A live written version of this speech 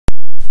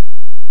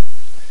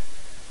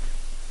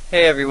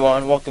Hey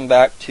everyone, welcome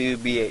back to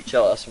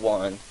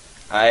BHLS1.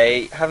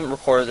 I haven't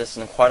recorded this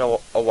in quite a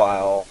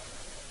while,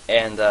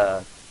 and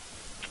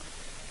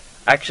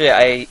actually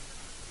I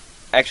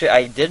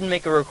did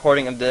make a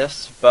recording of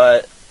this,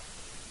 but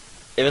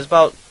it was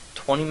about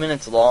 20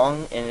 minutes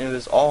long, and it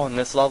was all in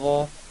this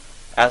level,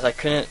 as I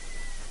couldn't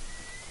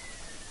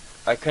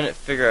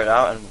figure it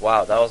out, and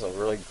wow, that was a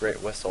really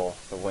great whistle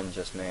the wind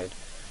just made.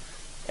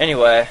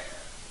 Anyway,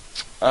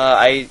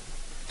 I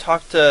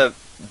talked to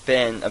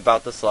Ben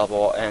about this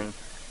level, and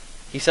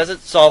he says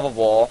it's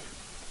solvable,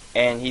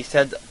 and he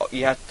said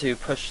you have to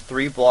push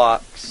 3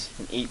 blocks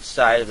in each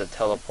side of the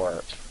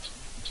teleport.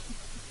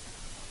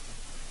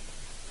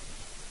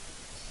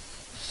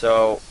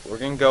 So we're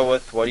going to go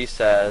with what he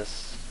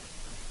says.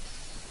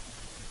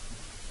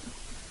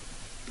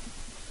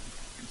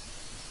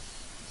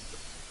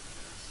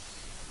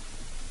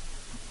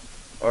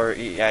 Or,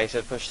 yeah, he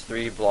said push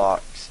 3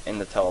 blocks in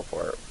the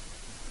teleport.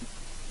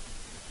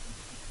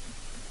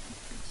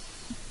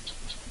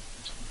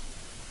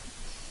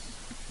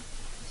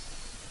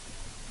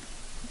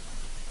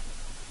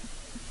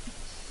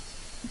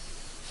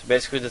 So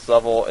basically this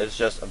level is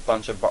just a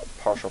bunch of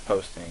partial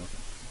posting.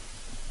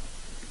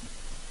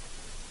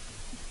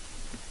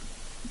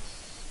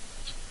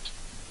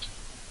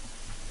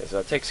 Okay, so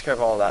that takes care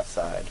of all that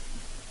side.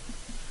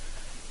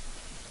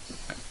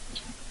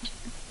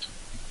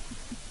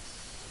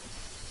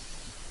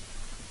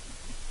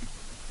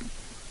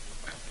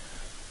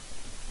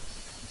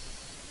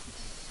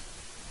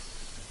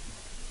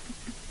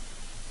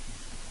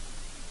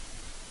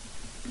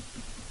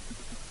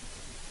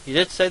 He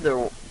did say there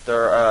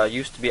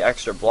used to be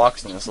extra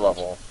blocks in this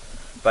level,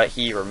 but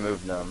he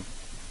removed them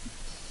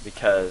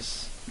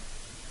because,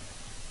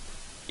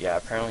 yeah,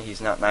 apparently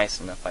he's not nice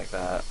enough like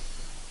that.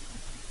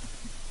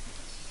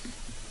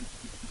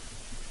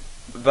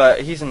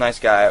 But he's a nice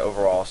guy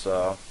overall,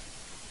 so.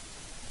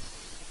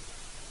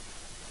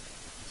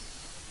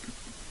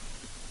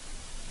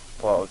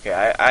 Well,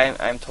 okay,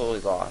 I'm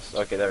totally lost.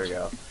 Okay, there we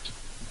go.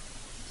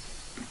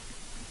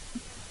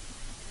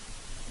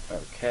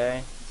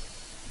 Okay.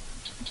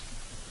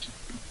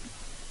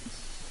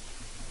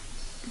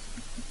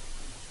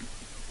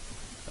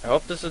 I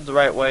hope this is the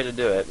right way to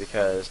do it,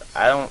 because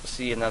I don't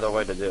see another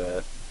way to do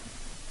it.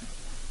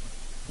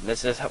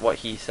 This is what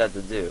he said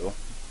to do.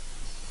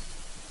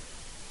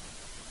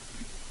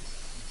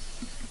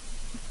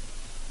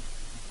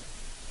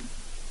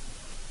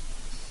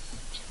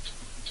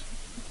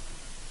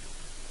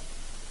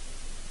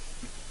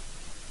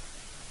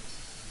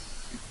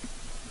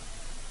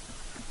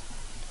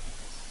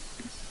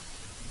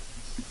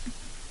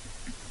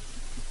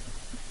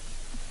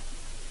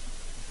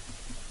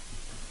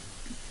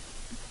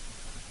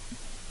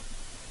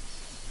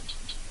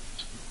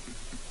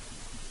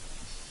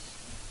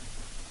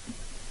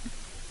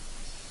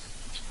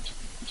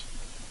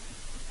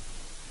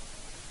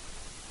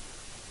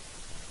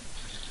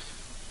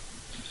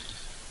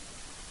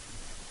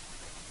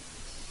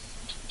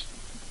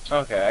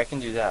 Okay, I can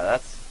do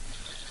that.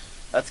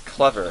 That's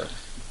clever.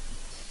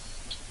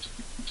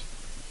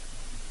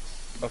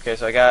 Okay,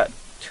 so I got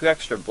 2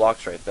 extra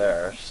blocks right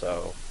there,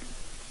 so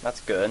that's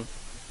good.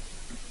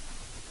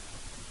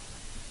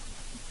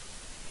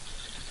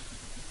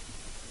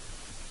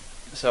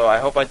 So I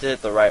hope I did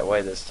it the right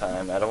way this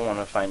time. I don't want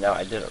to find out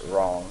I did it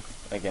wrong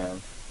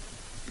again.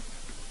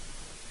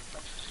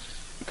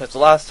 Because the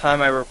last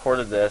time I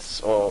recorded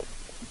this, well,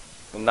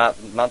 not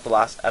the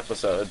last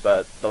episode,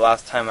 but the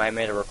last time I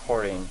made a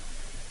recording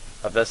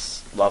of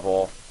this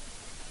level,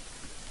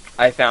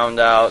 I found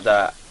out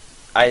that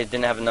I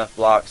didn't have enough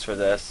blocks for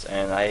this,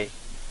 and I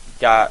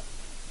got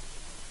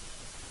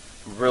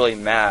really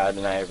mad,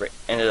 and I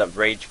ended up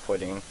rage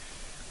quitting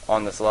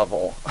on this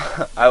level.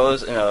 I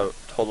was in a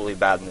totally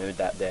bad mood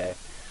that day.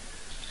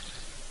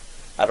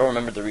 I don't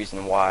remember the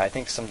reason why. I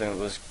think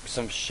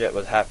some shit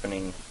was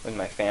happening with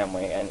my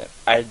family, and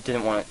I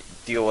didn't want to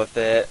deal with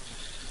it.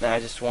 And I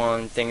just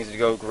wanted things to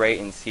go great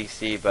in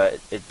CC,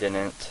 but it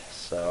didn't.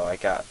 So I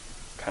got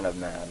kind of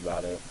mad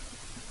about it.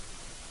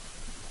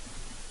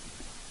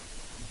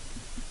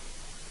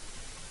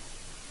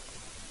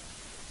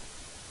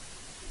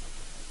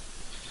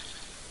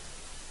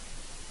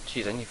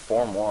 Jeez, I need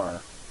 4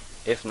 more,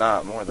 if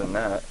not more than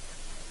that.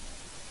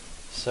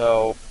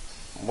 So,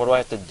 what do I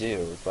have to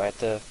do? Do I have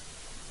to...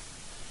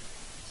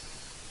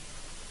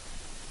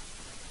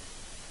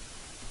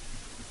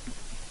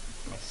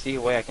 I see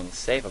a way I can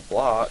save a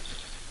block.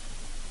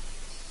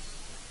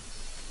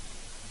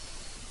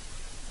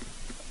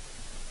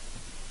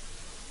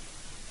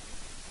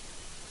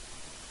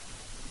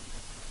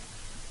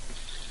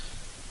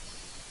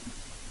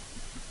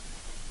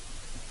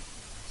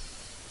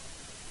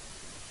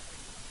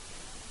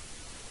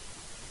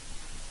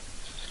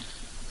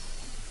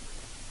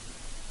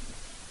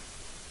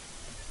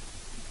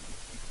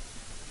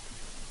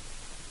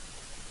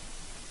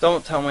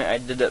 Don't tell me I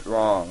did it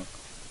wrong.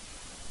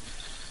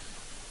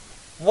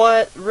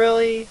 What?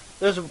 Really?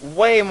 There's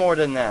way more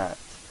than that.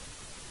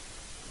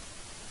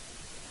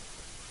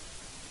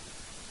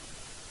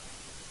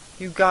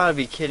 You gotta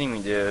be kidding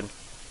me, dude.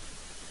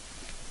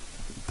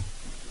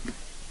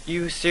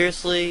 You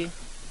seriously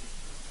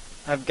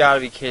have got to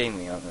be kidding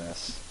me on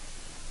this.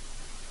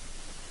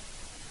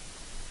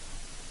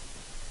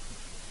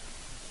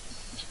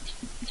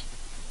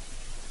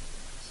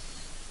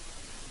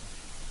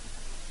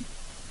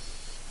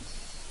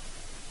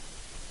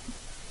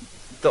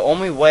 The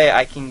only way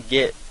I can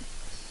get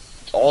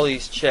all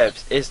these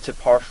chips is to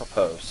partial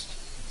post.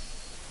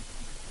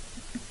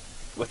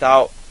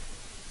 Without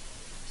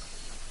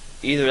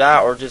either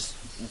that or just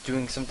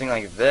doing something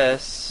like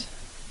this.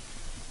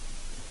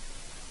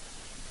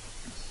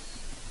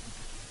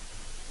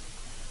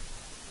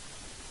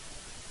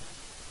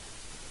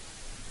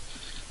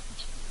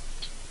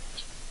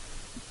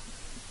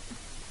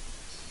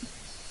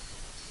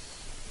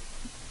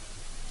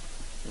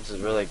 This is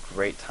really a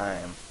great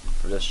time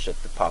for this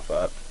shit to pop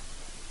up.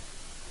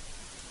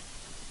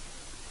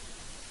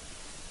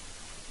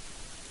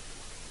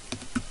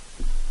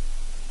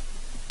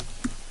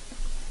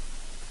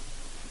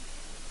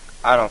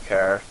 I don't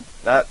care.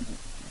 That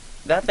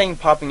thing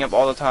popping up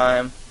all the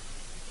time,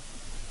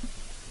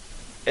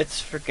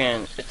 it's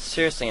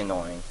seriously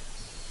annoying.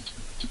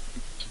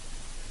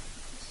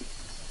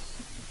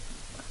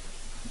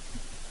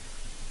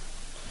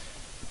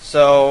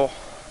 So,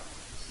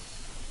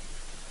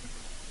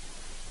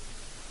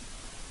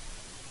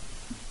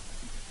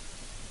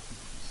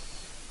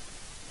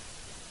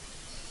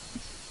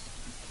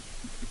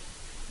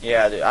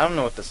 yeah, dude, I don't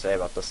know what to say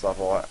about this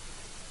level.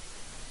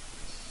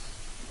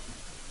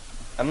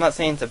 I'm not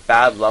saying it's a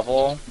bad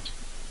level.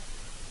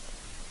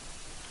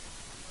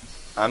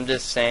 I'm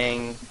just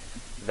saying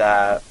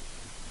that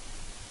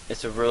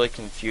it's a really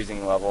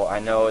confusing level. I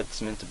know it's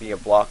meant to be a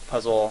block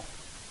puzzle,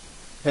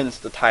 hence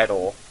the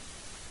title,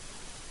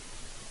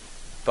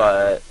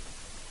 but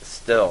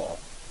still.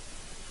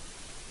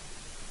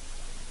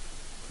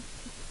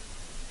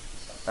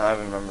 I don't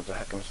even remember what the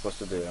heck I'm supposed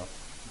to do.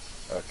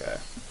 Okay.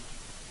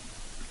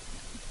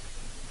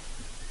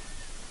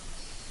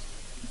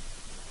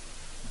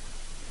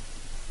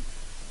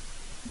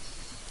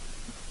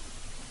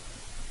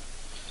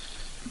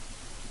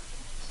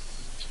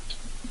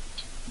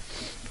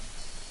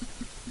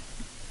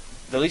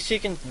 The least you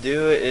can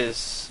do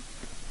is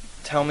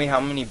tell me how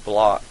many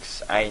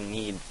blocks I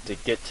need to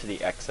get to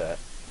the exit.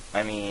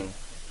 I mean,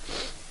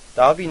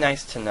 that would be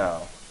nice to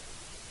know.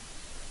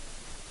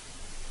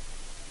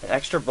 And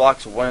extra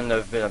blocks wouldn't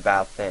have been a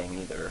bad thing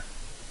either.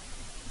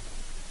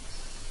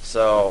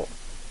 So,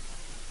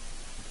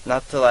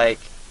 not to like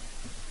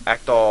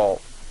act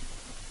all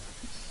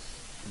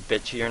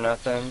bitchy or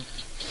nothing,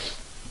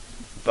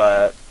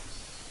 but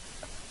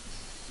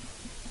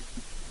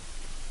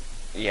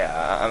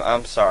yeah,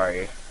 I'm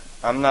sorry.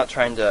 I'm not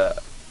trying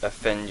to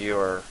offend you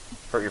or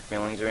hurt your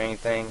feelings or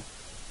anything,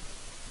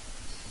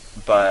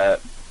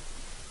 but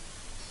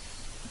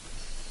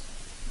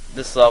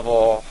this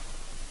level,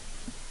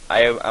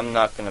 I'm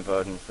not gonna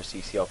vote in for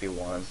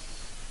CCLP1.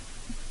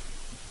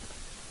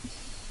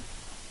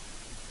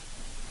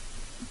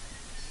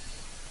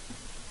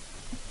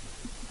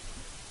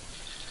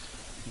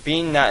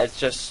 Being that it's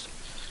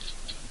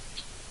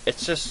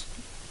just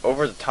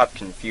over the top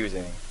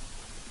confusing.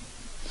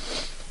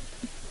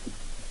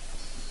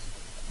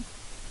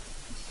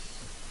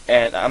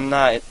 And I'm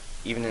not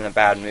even in a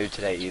bad mood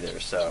today either,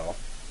 so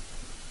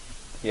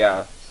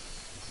yeah.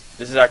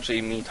 This is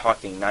actually me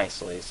talking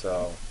nicely,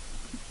 so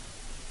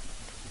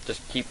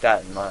just keep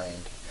that in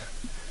mind.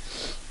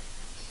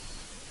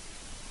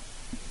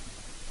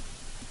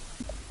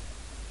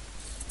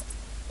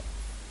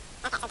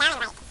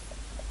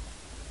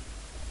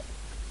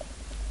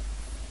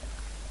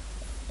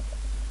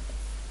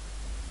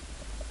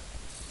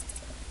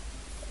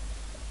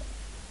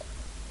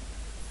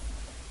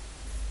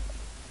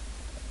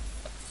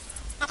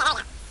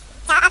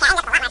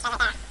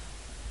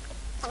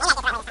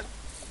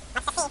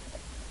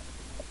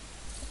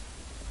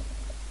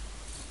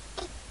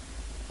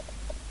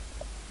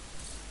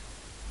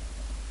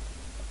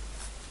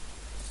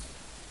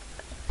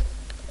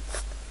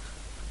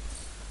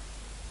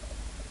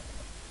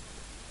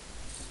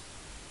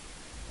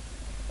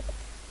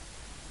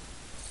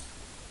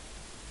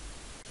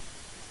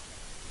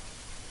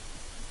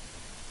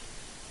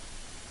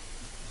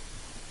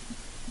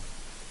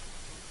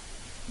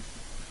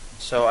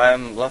 So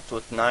I'm left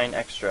with 9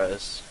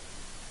 extras.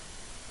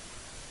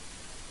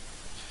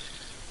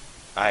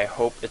 I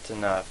hope it's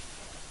enough.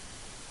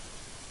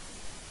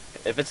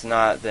 If it's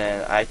not,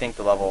 then I think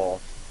the level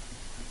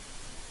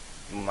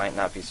might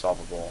not be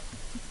solvable.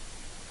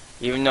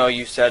 Even though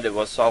you said it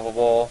was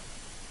solvable,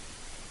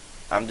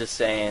 I'm just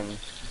saying,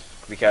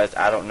 because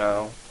I don't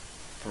know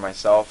for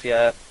myself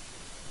yet,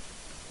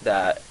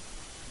 that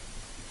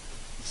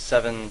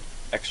 7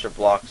 extra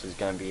blocks is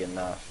going to be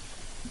enough.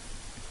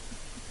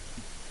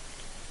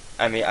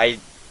 I mean, I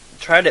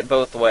tried it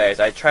both ways.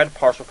 I tried a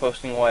partial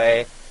posting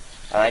way,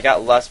 and I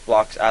got less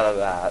blocks out of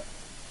that.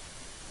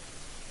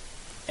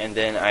 And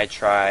then I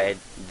tried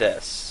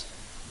this,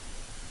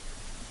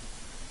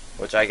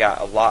 which I got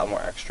a lot more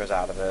extras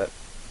out of it.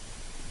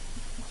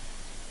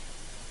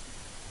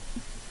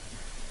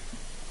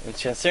 And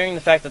considering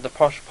the fact that the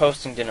partial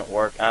posting didn't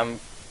work, I'm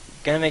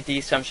gonna make the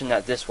assumption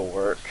that this will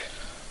work.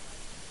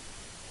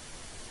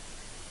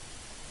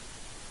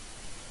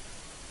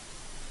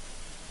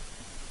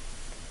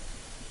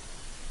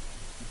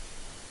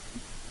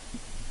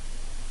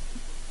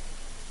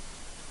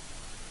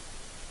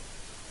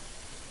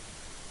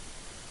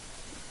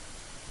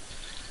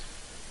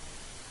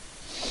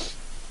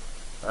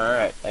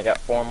 Alright, I got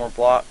 4 more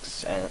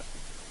blocks, and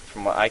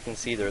from what I can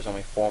see, there's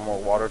only 4 more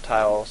water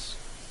tiles.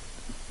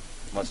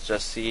 Let's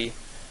just see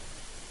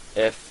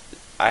if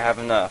I have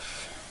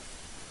enough.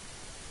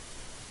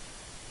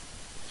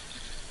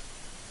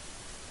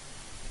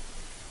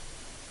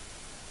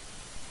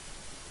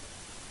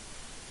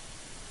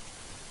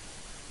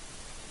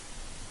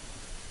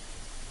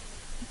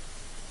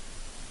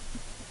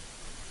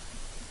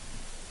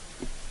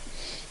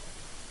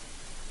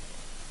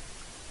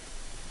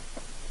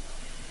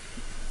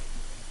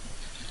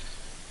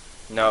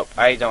 Nope,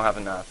 I don't have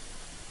enough.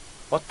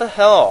 What the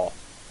hell?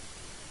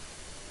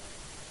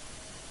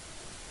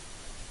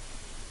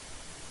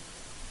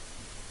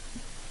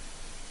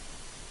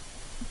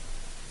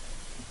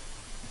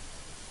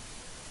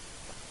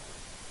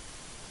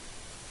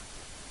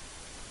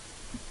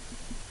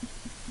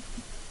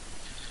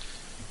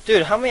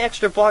 Dude, how many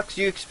extra blocks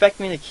do you expect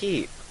me to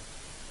keep?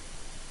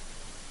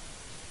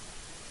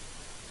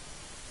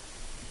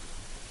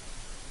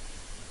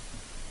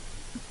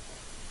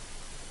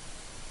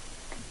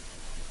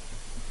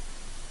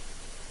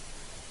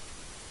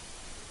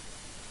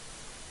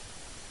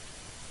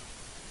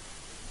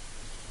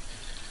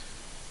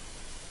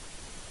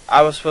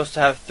 I was supposed to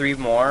have 3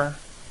 more.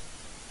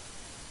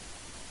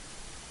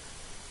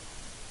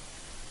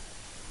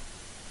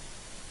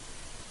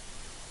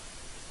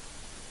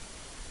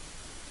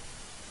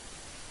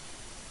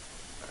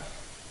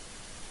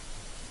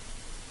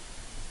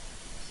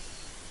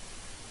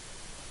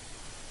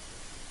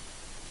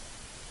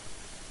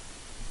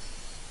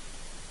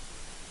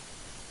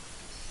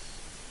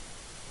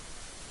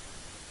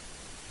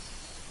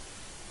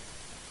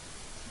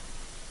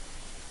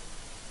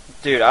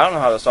 Dude, I don't know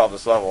how to solve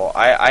this level.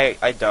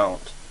 I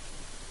don't.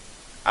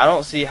 I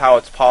don't see how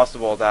it's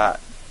possible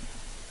that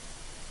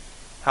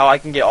how I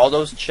can get all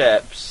those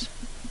chips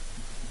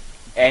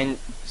and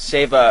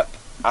save up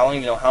I don't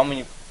even know how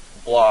many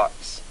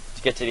blocks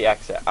to get to the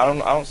exit. I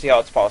don't see how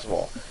it's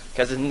possible.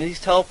 Because in these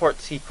teleport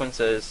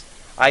sequences,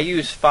 I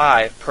use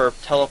 5 per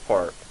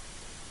teleport.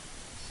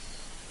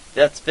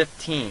 That's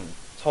 15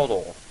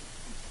 total.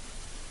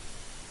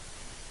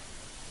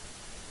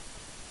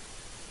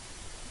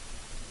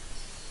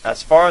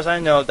 As far as I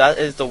know, that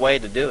is the way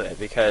to do it,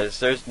 because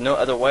there's no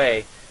other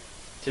way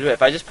to do it.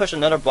 If I just push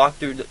another block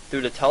through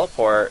the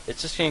teleport,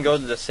 it's just going to go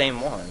to the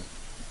same one.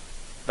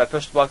 If I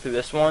push the block through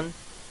this one,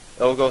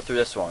 it'll go through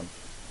this one.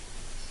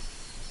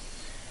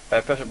 If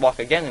I push a block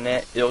again in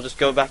it, it'll just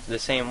go back to the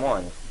same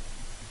one.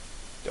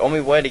 The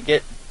only way to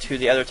get to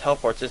the other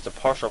teleports is to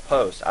partial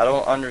post. I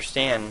don't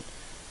understand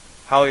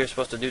how you're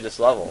supposed to do this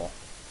level.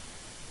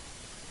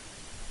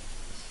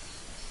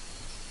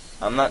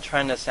 I'm not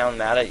trying to sound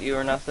mad at you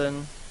or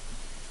nothing,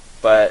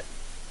 but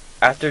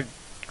after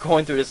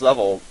going through this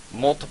level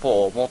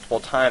multiple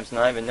times and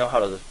not even know how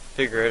to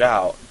figure it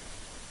out,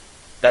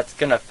 that's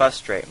gonna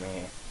frustrate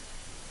me.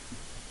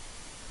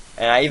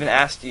 And I even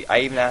asked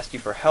you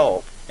for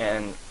help,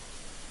 and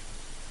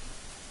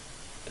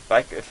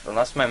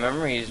unless my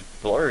memory is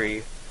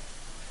blurry,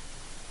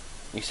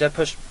 you said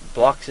push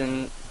blocks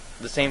in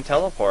the same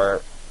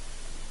teleport,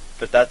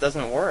 but that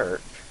doesn't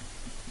work.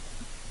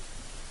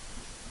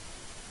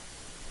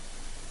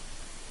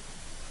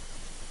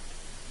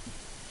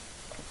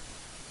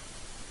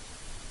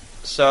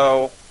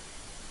 So,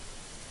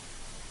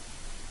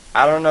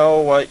 I don't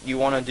know what you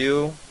want to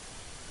do,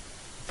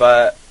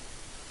 but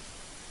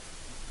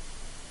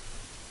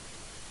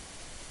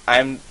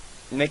I'm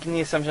making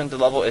the assumption that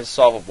the level is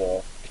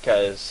solvable,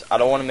 because I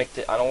don't want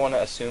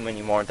to assume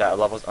anymore that a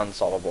level is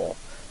unsolvable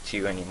to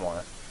you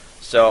anymore.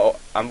 So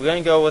I'm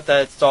going to go with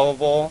that it's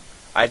solvable.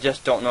 I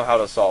just don't know how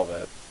to solve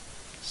it.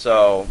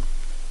 So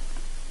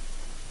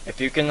if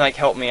you can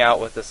help me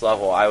out with this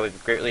level, I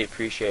would greatly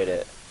appreciate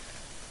it.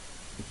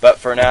 But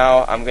for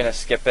now, I'm going to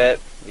skip it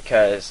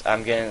because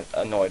I'm getting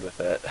annoyed with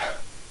it.